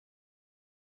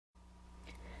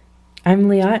I'm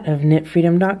Liat of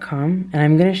KnitFreedom.com, and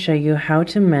I'm going to show you how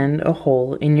to mend a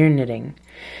hole in your knitting.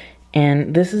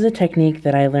 And this is a technique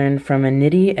that I learned from a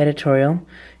Knitty editorial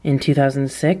in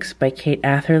 2006 by Kate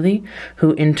Atherley,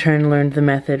 who in turn learned the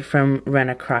method from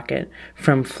Rena Crockett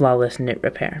from Flawless Knit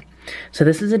Repair. So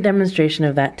this is a demonstration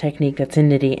of that technique that's in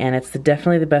Knitty, and it's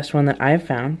definitely the best one that I've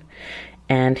found.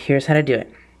 And here's how to do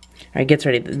it. Alright, get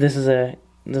ready. This is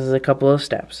a couple of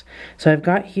steps. So I've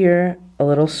got here a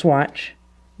little swatch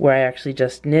where I actually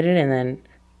just knitted and then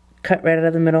cut right out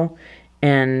of the middle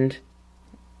and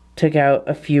took out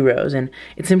a few rows. And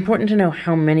it's important to know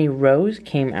how many rows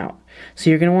came out. So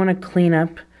you're going to want to clean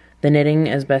up the knitting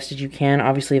as best as you can.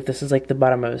 Obviously, if this is like the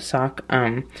bottom of a sock,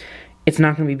 it's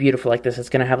not going to be beautiful like this. It's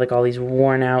going to have like all these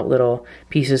worn out little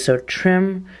pieces. So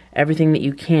trim everything that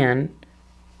you can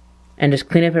and just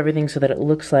clean up everything so that it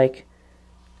looks like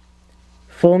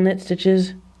full knit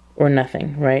stitches or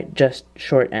nothing, right? Just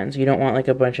short ends. You don't want like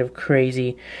a bunch of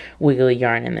crazy wiggly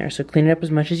yarn in there. So clean it up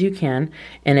as much as you can.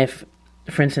 And if,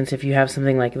 for instance, if you have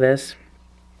something like this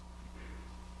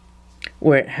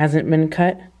where it hasn't been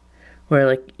cut, where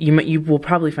like you will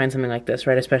probably find something like this,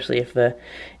 right? Especially if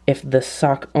the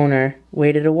sock owner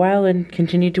waited a while and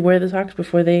continued to wear the socks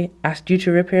before they asked you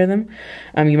to repair them,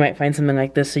 you might find something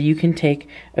like this. So you can take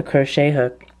a crochet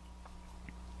hook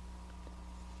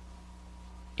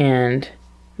and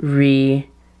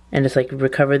just like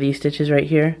recover these stitches right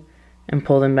here and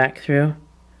pull them back through.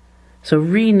 So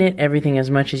re-knit everything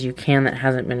as much as you can that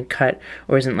hasn't been cut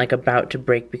or isn't like about to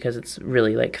break because it's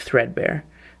really like threadbare.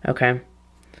 Okay,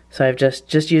 so I've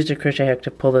just used a crochet hook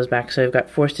to pull those back. So I've got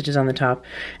 4 stitches on the top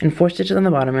and 4 stitches on the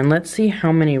bottom, and let's see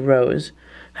how many rows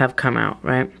have come out,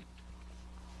 right?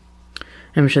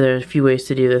 I'm sure there's a few ways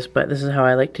to do this, but this is how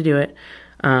I like to do it.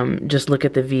 Just look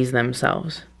at the V's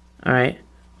themselves. Alright,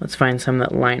 let's find some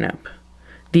that line up.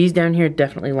 These down here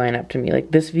definitely line up to me.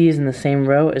 Like this V is in the same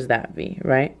row as that V,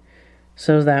 right?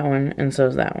 So's that one, and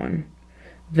so's that one.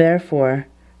 Therefore,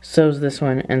 so's this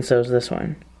one, and so's this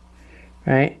one,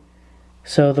 right?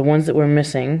 So the ones that we're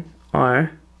missing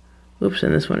are, oops,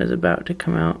 and this one is about to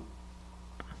come out.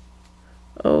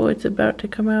 Oh, it's about to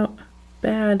come out.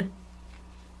 Bad.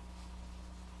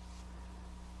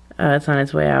 It's on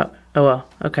its way out. Oh well,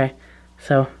 okay.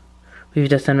 So we've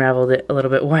just unraveled it a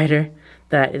little bit wider.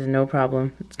 That is no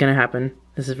problem. It's gonna happen.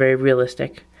 This is very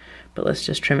realistic. But let's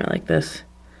just trim it like this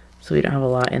so we don't have a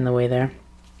lot in the way there.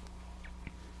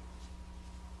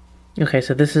 Okay,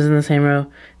 so this is in the same row,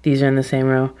 these are in the same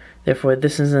row, therefore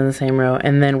this is in the same row,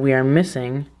 and then we are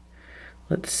missing,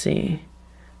 let's see,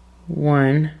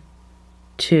 1,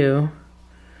 2,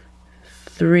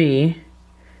 3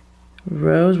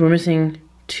 rows. We're missing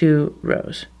 2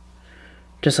 rows.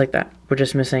 Just like that. We're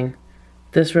just missing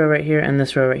this row right here and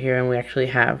this row right here, and we actually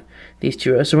have these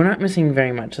 2 rows. So we're not missing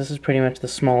very much. This is pretty much the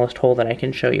smallest hole that I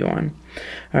can show you on.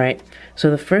 Alright,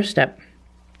 so the first step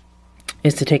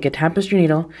is to take a tapestry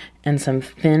needle and some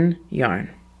thin yarn,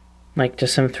 like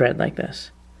just some thread like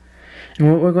this.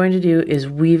 And what we're going to do is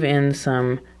weave in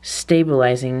some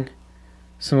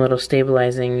little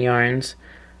stabilizing yarns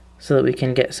so that we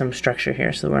can get some structure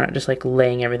here, so we're not just like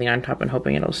laying everything on top and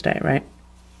hoping it'll stay, right?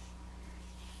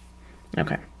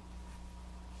 Okay.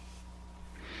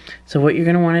 So what you're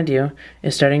going to want to do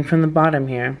is, starting from the bottom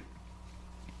here,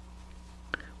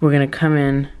 we're going to come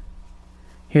in.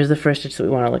 Here's the first stitch that we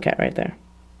want to look at right there.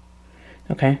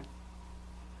 Okay?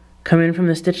 Come in from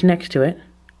the stitch next to it,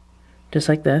 just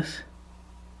like this,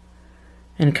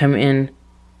 and come in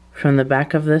from the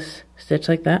back of this stitch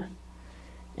like that,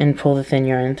 and pull the thin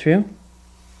yarn through,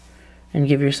 and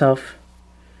give yourself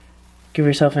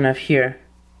enough here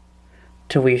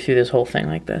to weave through this whole thing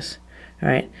like this.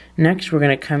 Alright, next we're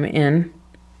going to come in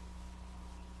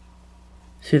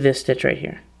through this stitch right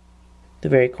here, the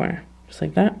very corner, just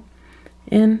like that,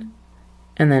 in,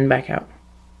 and then back out.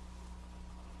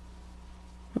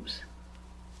 Oops,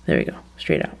 there we go,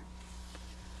 straight out.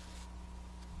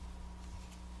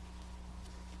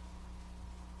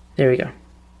 There we go.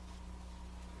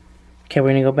 Okay, we're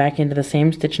going to go back into the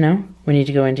same stitch now. We need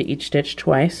to go into each stitch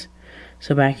twice.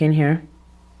 So back in here,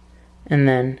 and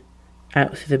then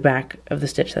out through the back of the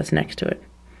stitch that's next to it.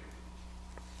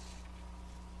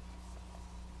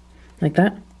 Like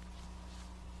that.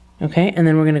 Okay, and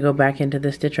then we're going to go back into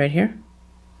this stitch right here,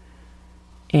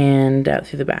 and out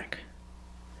through the back.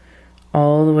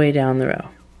 All the way down the row.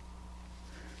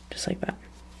 Just like that.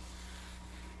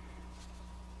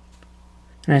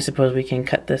 And I suppose we can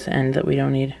cut this end that we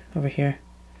don't need over here,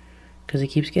 because it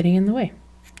keeps getting in the way.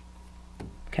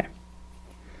 Okay.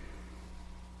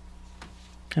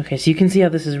 Okay, so you can see how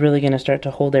this is really going to start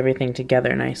to hold everything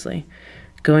together nicely.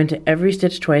 Go into every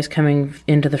stitch twice, coming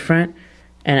into the front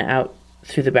and out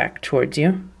through the back towards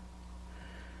you,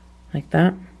 like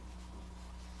that.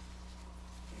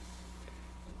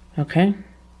 Okay,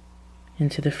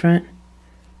 into the front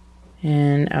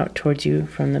and out towards you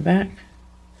from the back.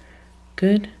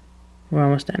 Good. We're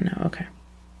almost done now. Okay.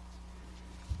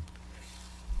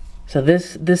 So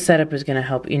this setup is going to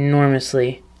help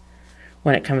enormously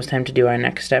when it comes time to do our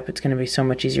next step. It's going to be so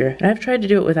much easier. And I've tried to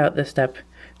do it without this step.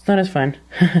 It's not as fun.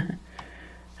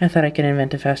 I thought I could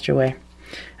invent a faster way.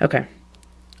 Okay,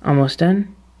 almost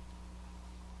done.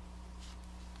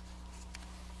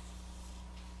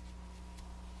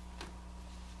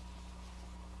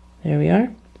 There we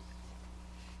are.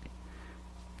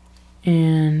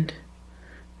 And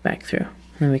back through.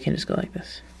 And then we can just go like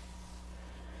this.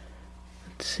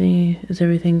 Let's see, is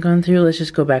everything gone through? Let's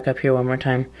just go back up here one more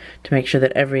time to make sure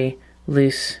that every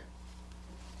loose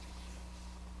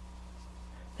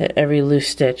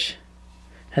stitch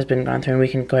has been gone through, and we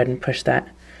can go ahead and push that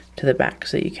to the back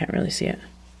so that you can't really see it.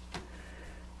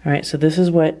 Alright, so this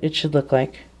is what it should look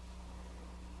like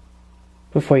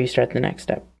before you start the next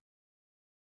step.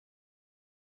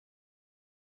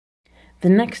 The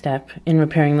next step in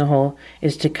repairing the hole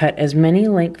is to cut as many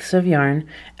lengths of yarn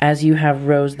as you have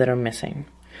rows that are missing.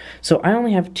 So I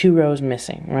only have 2 rows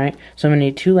missing, right? So I'm going to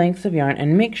need 2 lengths of yarn,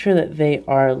 and make sure that they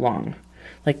are long.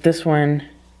 Like this one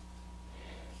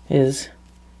is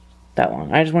that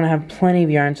long. I just want to have plenty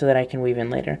of yarn so that I can weave in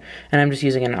later. And I'm just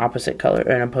using an opposite color,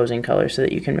 or an opposing color, so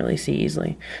that you can really see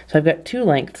easily. So I've got 2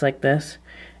 lengths like this,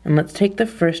 and let's take the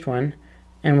first one,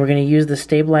 and we're going to use the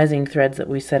stabilizing threads that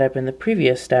we set up in the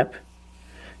previous step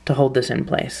to hold this in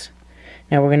place.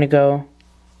 Now we're going to go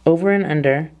over and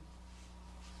under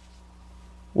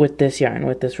with this yarn,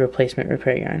 with this replacement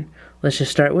repair yarn. Let's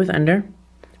just start with under.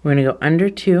 We're going to go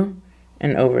under 2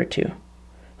 and over 2.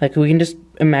 Like, we can just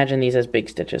imagine these as big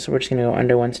stitches, so we're just going to go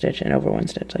under 1 stitch and over 1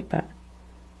 stitch like that.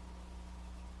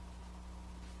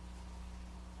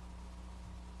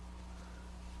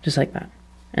 Just like that.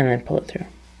 And then pull it through.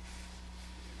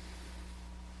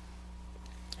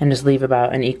 And just leave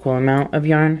about an equal amount of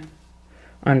yarn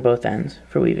on both ends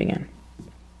for weaving in.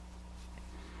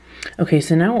 Okay,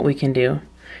 so now what we can do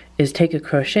is take a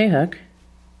crochet hook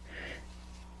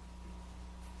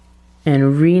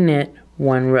and re-knit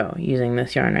 1 row using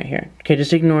this yarn right here. Okay,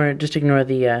 just ignore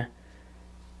the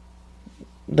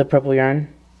purple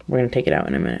yarn. We're going to take it out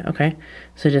in a minute, okay?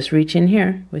 So just reach in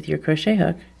here with your crochet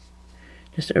hook,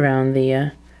 just around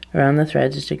the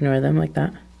threads, just ignore them like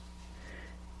that.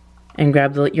 And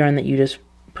grab the yarn that you just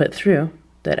put through,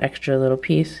 that extra little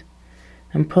piece,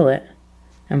 and pull it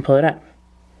up.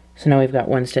 So now we've got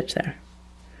 1 stitch there.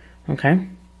 Okay?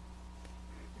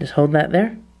 Just hold that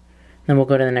there, then we'll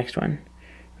go to the next one.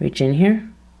 Reach in here,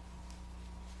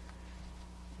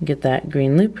 get that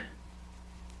green loop,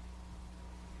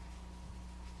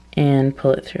 and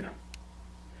pull it through.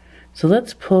 So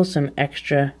let's pull some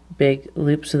extra big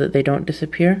loops so that they don't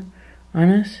disappear on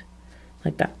us,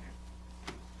 like that.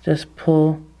 Just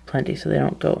pull plenty so they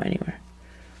don't go anywhere.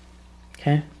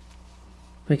 Okay?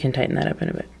 We can tighten that up in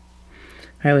a bit.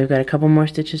 Alright, we've got a couple more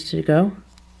stitches to go.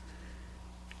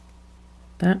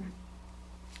 That.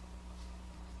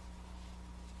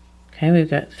 Okay,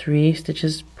 we've got 3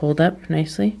 stitches pulled up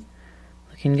nicely.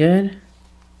 Looking good.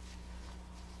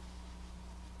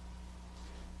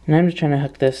 And I'm just trying to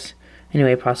hook this any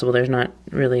way possible. There's not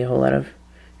really a whole lot of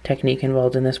technique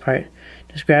involved in this part.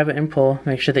 Just grab it and pull.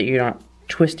 Make sure that you're not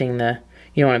twisting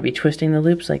you don't want to be twisting the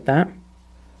loops like that.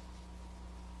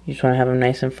 You just want to have them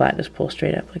nice and flat. Just pull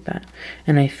straight up like that.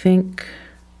 And I think,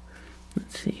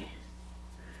 let's see,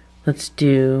 we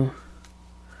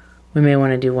may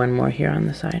want to do 1 more here on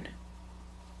the side.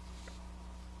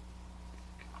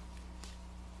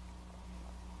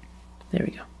 There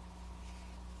we go.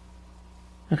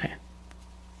 Okay.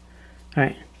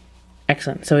 Alright.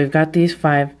 Excellent. So we've got these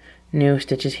 5 new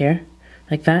stitches here,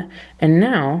 like that. And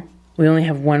now we only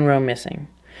have 1 row missing.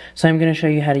 So I'm going to show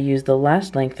you how to use the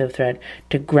last length of thread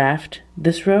to graft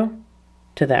this row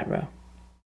to that row.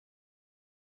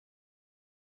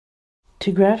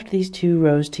 To graft these 2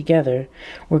 rows together,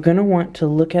 we're going to want to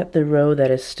look at the row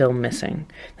that is still missing.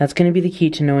 That's going to be the key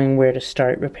to knowing where to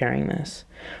start repairing this.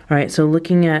 Alright, so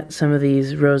looking at some of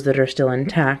these rows that are still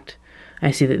intact,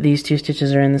 I see that these 2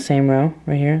 stitches are in the same row,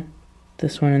 right here.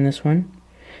 This one and this one.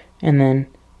 And then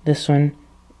this one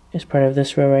is part of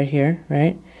this row right here,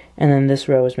 right? And then this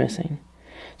row is missing.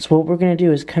 So what we're going to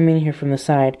do is come in here from the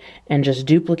side and just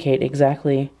duplicate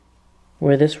exactly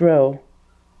where this row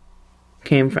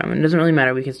came from. And it doesn't really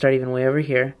matter, we could start even way over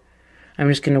here. I'm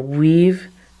just going to weave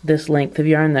this length of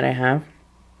yarn that I have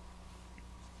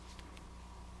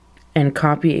and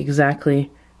copy exactly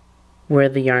where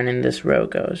the yarn in this row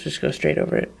goes. Just go straight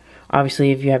over it.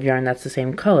 Obviously, if you have yarn that's the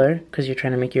same color, because you're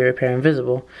trying to make your repair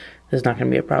invisible, there's not going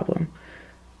to be a problem.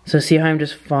 So see how I'm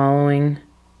just following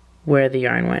where the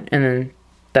yarn went, and then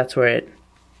that's where it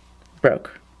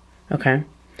broke. Okay?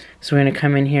 So we're going to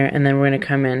come in here, and then we're going to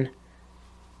come in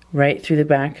right through the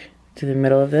back, to the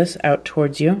middle of this, out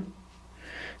towards you.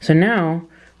 So now,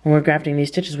 when we're grafting these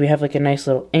stitches, we have like a nice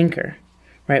little anchor,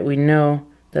 right? We know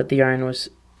that the yarn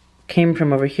came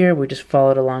from over here, we just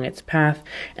followed along its path,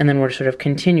 and then we're sort of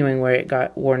continuing where it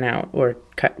got worn out, or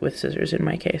cut with scissors in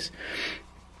my case.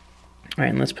 Alright,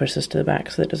 and let's push this to the back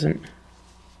so that it doesn't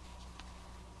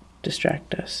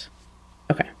distract us.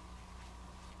 Okay.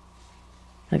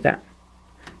 Like that.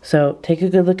 So, take a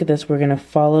good look at this. We're going to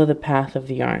follow the path of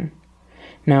the yarn.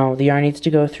 Now, the yarn needs to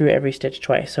go through every stitch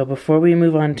twice. So before we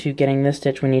move on to getting this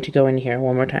stitch, we need to go in here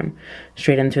one more time.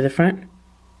 Straight in through the front,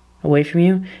 away from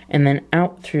you, and then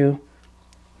out through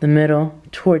the middle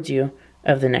towards you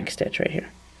of the next stitch right here.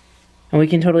 And we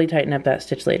can totally tighten up that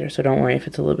stitch later, so don't worry if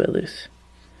it's a little bit loose.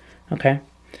 Okay?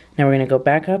 Now we're going to go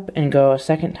back up and go a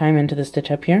second time into the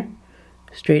stitch up here,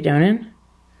 straight down in,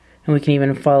 and we can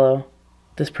even follow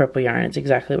this purple yarn. It's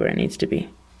exactly where it needs to be.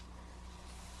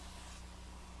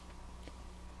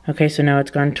 Okay, so now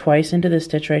it's gone twice into this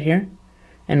stitch right here,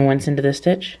 and once into this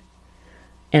stitch,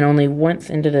 and only once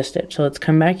into this stitch. So let's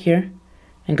come back here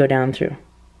and go down through,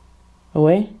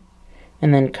 away,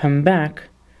 and then come back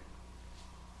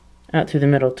out through the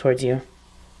middle towards you,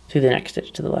 through the next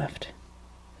stitch to the left.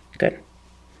 Good.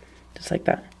 Just like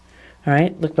that.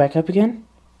 Alright, look back up again.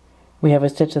 We have a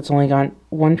stitch that's only got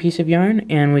one piece of yarn,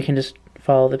 and we can just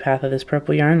follow the path of this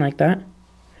purple yarn like that.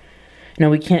 Now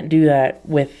we can't do that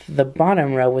with the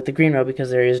bottom row, with the green row,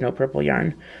 because there is no purple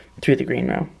yarn through the green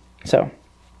row. So,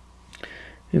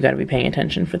 we've got to be paying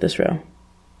attention for this row.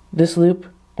 This loop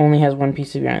only has one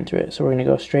piece of yarn through it, so we're going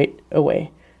to go straight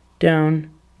away.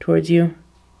 Down towards you,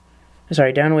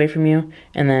 sorry, down away from you,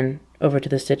 and then over to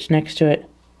the stitch next to it,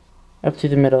 up through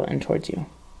the middle and towards you.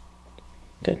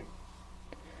 Good.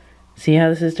 See how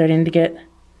this is starting to get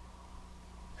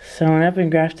sewn up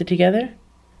and grafted together?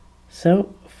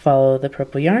 So, follow the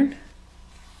purple yarn.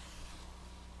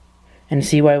 And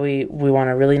see why we want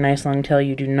a really nice long tail.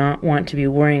 You do not want to be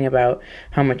worrying about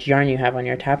how much yarn you have on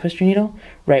your tapestry needle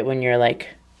right when you're like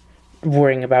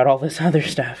worrying about all this other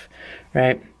stuff,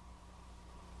 right?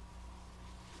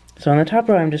 So on the top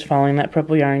row I'm just following that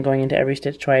purple yarn, going into every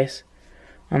stitch twice.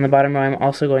 On the bottom row I'm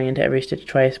also going into every stitch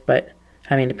twice, but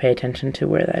having to pay attention to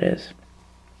where that is.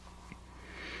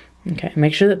 Okay,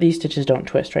 make sure that these stitches don't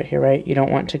twist right here, right? You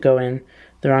don't want to go in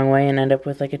the wrong way and end up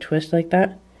with like a twist like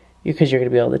that, because you're going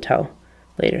to be able to tell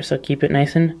later. So keep it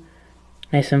nice and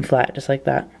flat, just like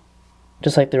that.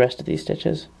 Just like the rest of these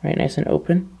stitches, right? Nice and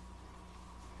open.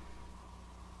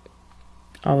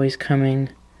 Always coming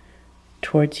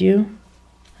towards you,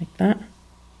 like that.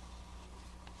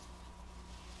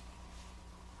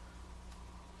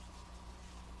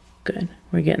 Good,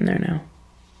 we're getting there now.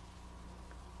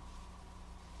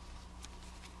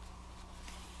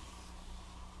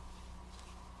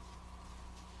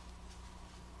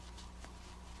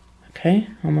 Okay,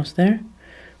 almost there.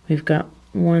 We've got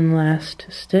one last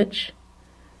stitch.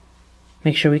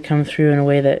 Make sure we come through in a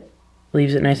way that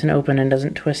leaves it nice and open and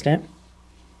doesn't twist it.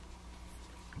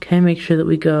 Okay, make sure that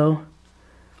we go,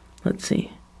 let's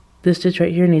see, this stitch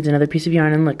right here needs another piece of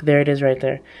yarn, and look, there it is right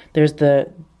there.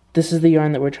 This is the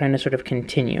yarn that we're trying to sort of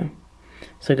continue.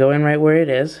 So go in right where it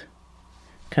is,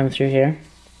 come through here.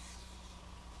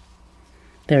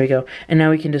 There we go. And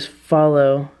now we can just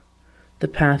follow the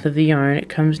path of the yarn. It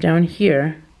comes down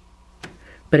here,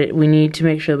 but we need to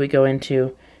make sure that we go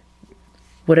into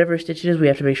whatever stitch it is. We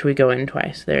have to make sure we go in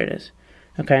twice. There it is.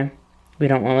 Okay, we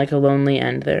don't want like a lonely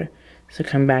end there. So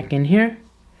come back in here,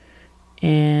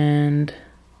 and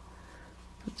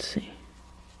let's see.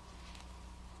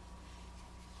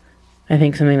 I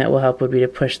think something that will help would be to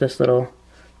push this little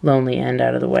lonely end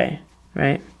out of the way,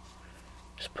 right?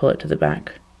 Just pull it to the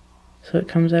back so it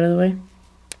comes out of the way.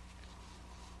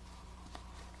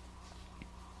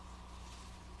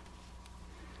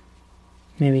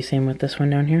 Maybe same with this one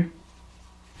down here.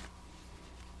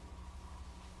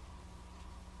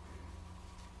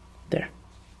 There.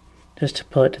 Just to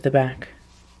pull it to the back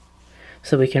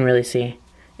so we can really see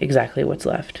exactly what's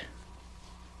left.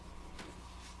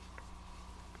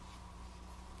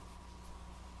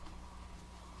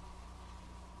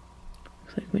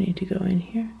 Looks like we need to go in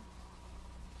here.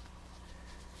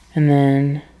 And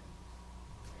then,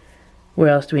 where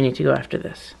else do we need to go after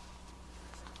this?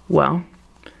 Well,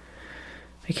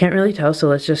 I can't really tell, so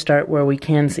let's just start where we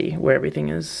can see, where everything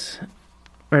is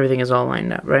all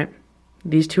lined up, right?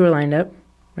 These two are lined up.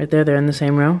 right there, they're in the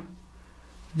same row.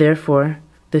 Therefore,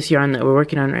 this yarn that we're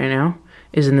working on right now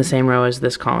is in the same row as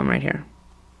this column right here.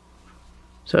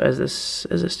 So as this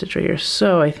stitch right here.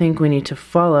 So I think we need to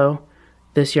follow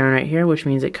this yarn right here, which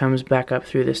means it comes back up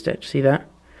through the stitch. See that?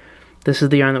 This is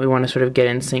the yarn that we want to sort of get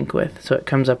in sync with. So it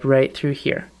comes up right through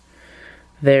here.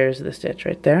 There's the stitch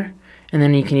right there. And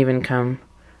then you can even come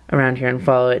around here and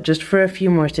follow it just for a few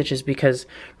more stitches, because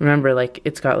remember, like,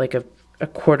 it's got like a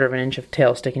 1/4 of an inch of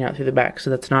tail sticking out through the back, so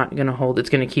that's not going to hold. It's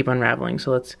going to keep unraveling.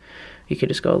 So you could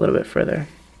just go a little bit further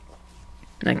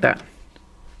like that.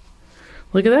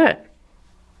 Look at that.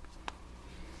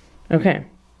 Okay,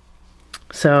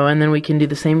 so and then we can do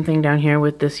the same thing down here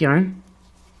with this yarn.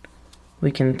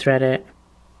 We can thread it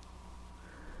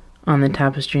on the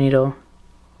tapestry needle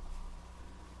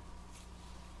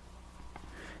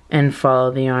and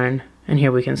follow the yarn, and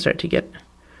here we can start to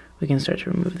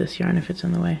remove this yarn if it's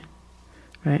in the way,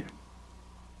 right?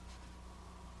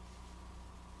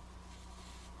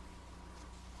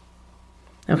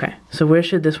 Okay, so where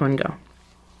should this one go?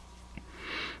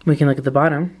 We can look at the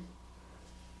bottom.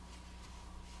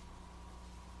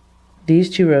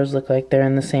 These two rows look like they're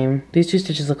in the same, these two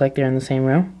stitches look like they're in the same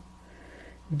row.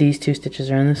 These two stitches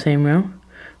are in the same row,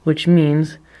 which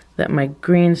means that my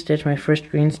green stitch, my first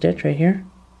green stitch right here,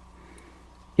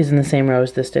 is in the same row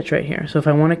as this stitch right here. So if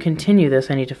I want to continue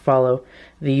this, I need to follow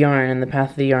the yarn and the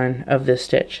path of the yarn of this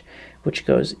stitch, which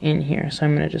goes in here. So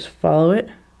I'm going to just follow it,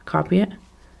 copy it.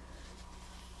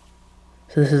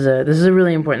 So this is a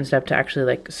really important step to actually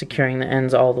like securing the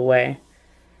ends all the way,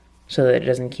 so that it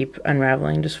doesn't keep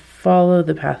unraveling. Just follow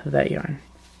the path of that yarn.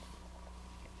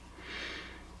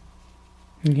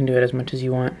 You can do it as much as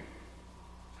you want.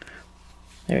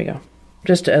 There we go.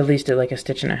 Just at least at like a 1.5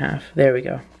 stitches. There we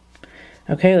go.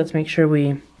 Okay, let's make sure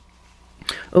we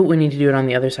need to do it on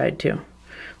the other side too.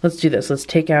 Let's do this. Let's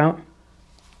take out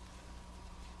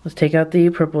the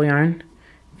purple yarn.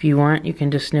 If you want, you can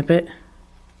just snip it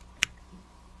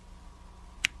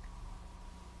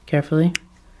carefully,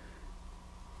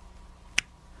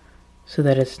 so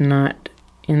that it's not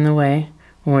in the way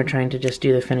when we're trying to just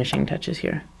do the finishing touches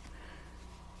here.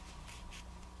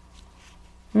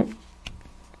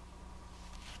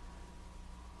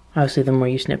 Obviously, the more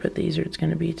you snip it, the easier it's going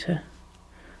to be to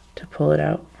pull it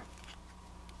out.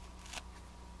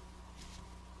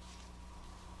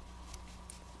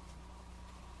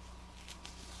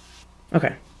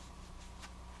 Okay.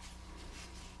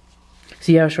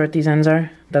 See how short these ends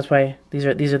are? That's why these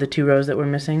are the two rows that we're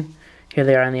missing. Here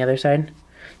they are on the other side.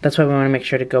 That's why we want to make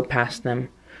sure to go past them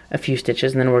a few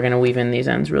stitches, and then we're going to weave in these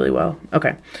ends really well.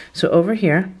 Okay, so over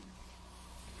here,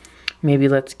 maybe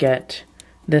let's get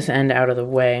this end out of the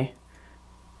way.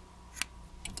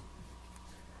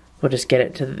 We'll just get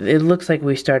it to, it looks like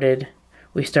we started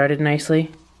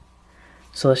nicely,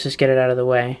 so let's just get it out of the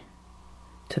way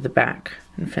to the back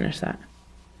and finish that.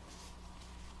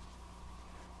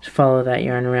 Just follow that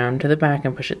yarn around to the back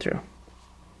and push it through.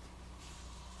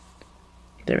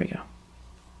 There we go.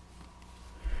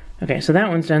 Okay, so that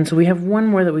one's done. So we have one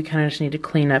more that we kind of just need to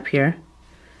clean up here.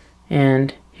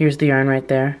 And here's the yarn right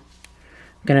there.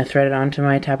 I'm going to thread it onto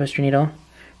my tapestry needle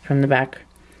from the back,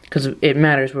 because it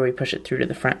matters where we push it through to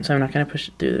the front. So I'm not going to push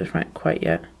it through to the front quite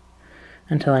yet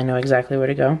until I know exactly where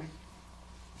to go.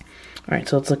 Alright,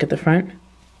 so let's look at the front.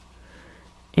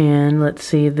 And let's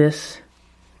see this.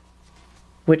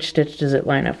 Which stitch does it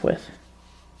line up with?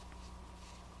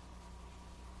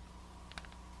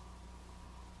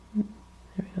 There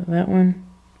we go, that one.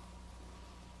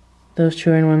 Those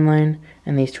two are in one line,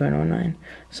 and these two are in one line.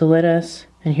 So let us,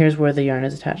 and here's where the yarn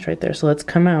is attached right there. So let's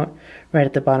come out right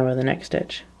at the bottom of the next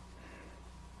stitch.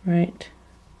 Right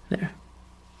there.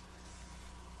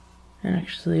 And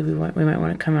actually we might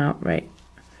want to come out right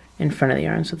in front of the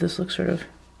yarn, so this looks sort of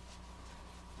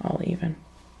all even.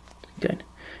 Good.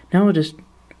 Now we'll just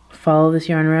follow this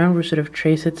yarn around. We'll sort of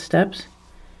trace its steps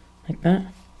like that.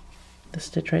 The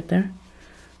stitch right there.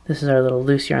 This is our little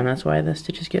loose yarn, that's why the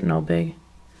stitch is getting all big.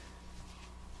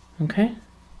 Okay.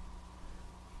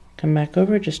 Come back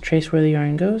over, just trace where the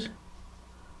yarn goes.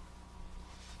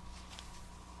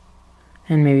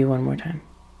 And maybe one more time.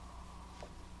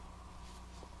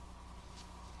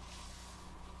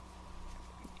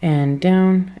 And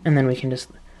down, and then we can just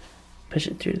push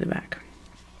it through to the back.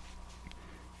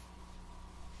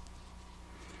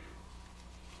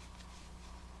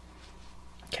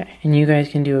 Okay, and you guys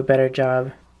can do a better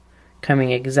job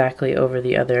coming exactly over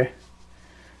the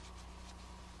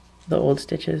old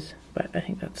stitches, but I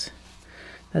think that's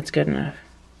good enough.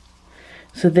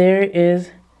 So there is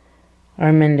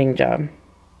our mending job.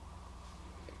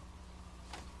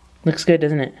 Looks good,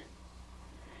 doesn't it?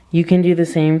 You can do the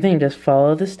same thing, just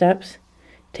follow the steps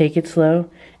take it slow,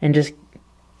 and just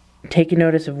take a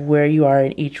notice of where you are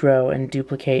in each row and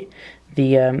duplicate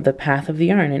the path of the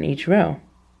yarn in each row.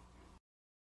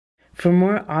 For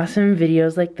more awesome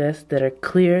videos like this that are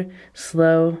clear,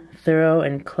 slow, thorough,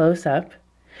 and close up,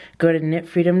 go to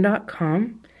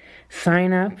KnitFreedom.com,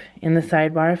 sign up in the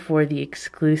sidebar for the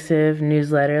exclusive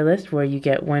newsletter list where you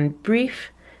get one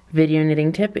brief video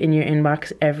knitting tip in your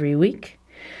inbox every week,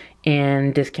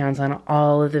 and discounts on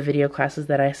all of the video classes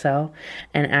that I sell,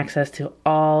 and access to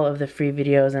all of the free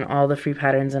videos and all the free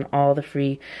patterns and all the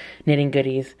free knitting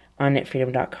goodies on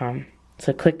KnitFreedom.com.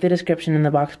 So click the description in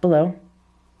the box below,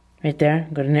 right there,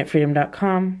 go to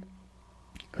KnitFreedom.com,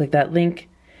 click that link,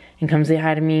 and come say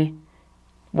hi to me.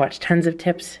 Watch tons of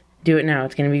tips. Do it now.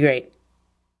 It's going to be great.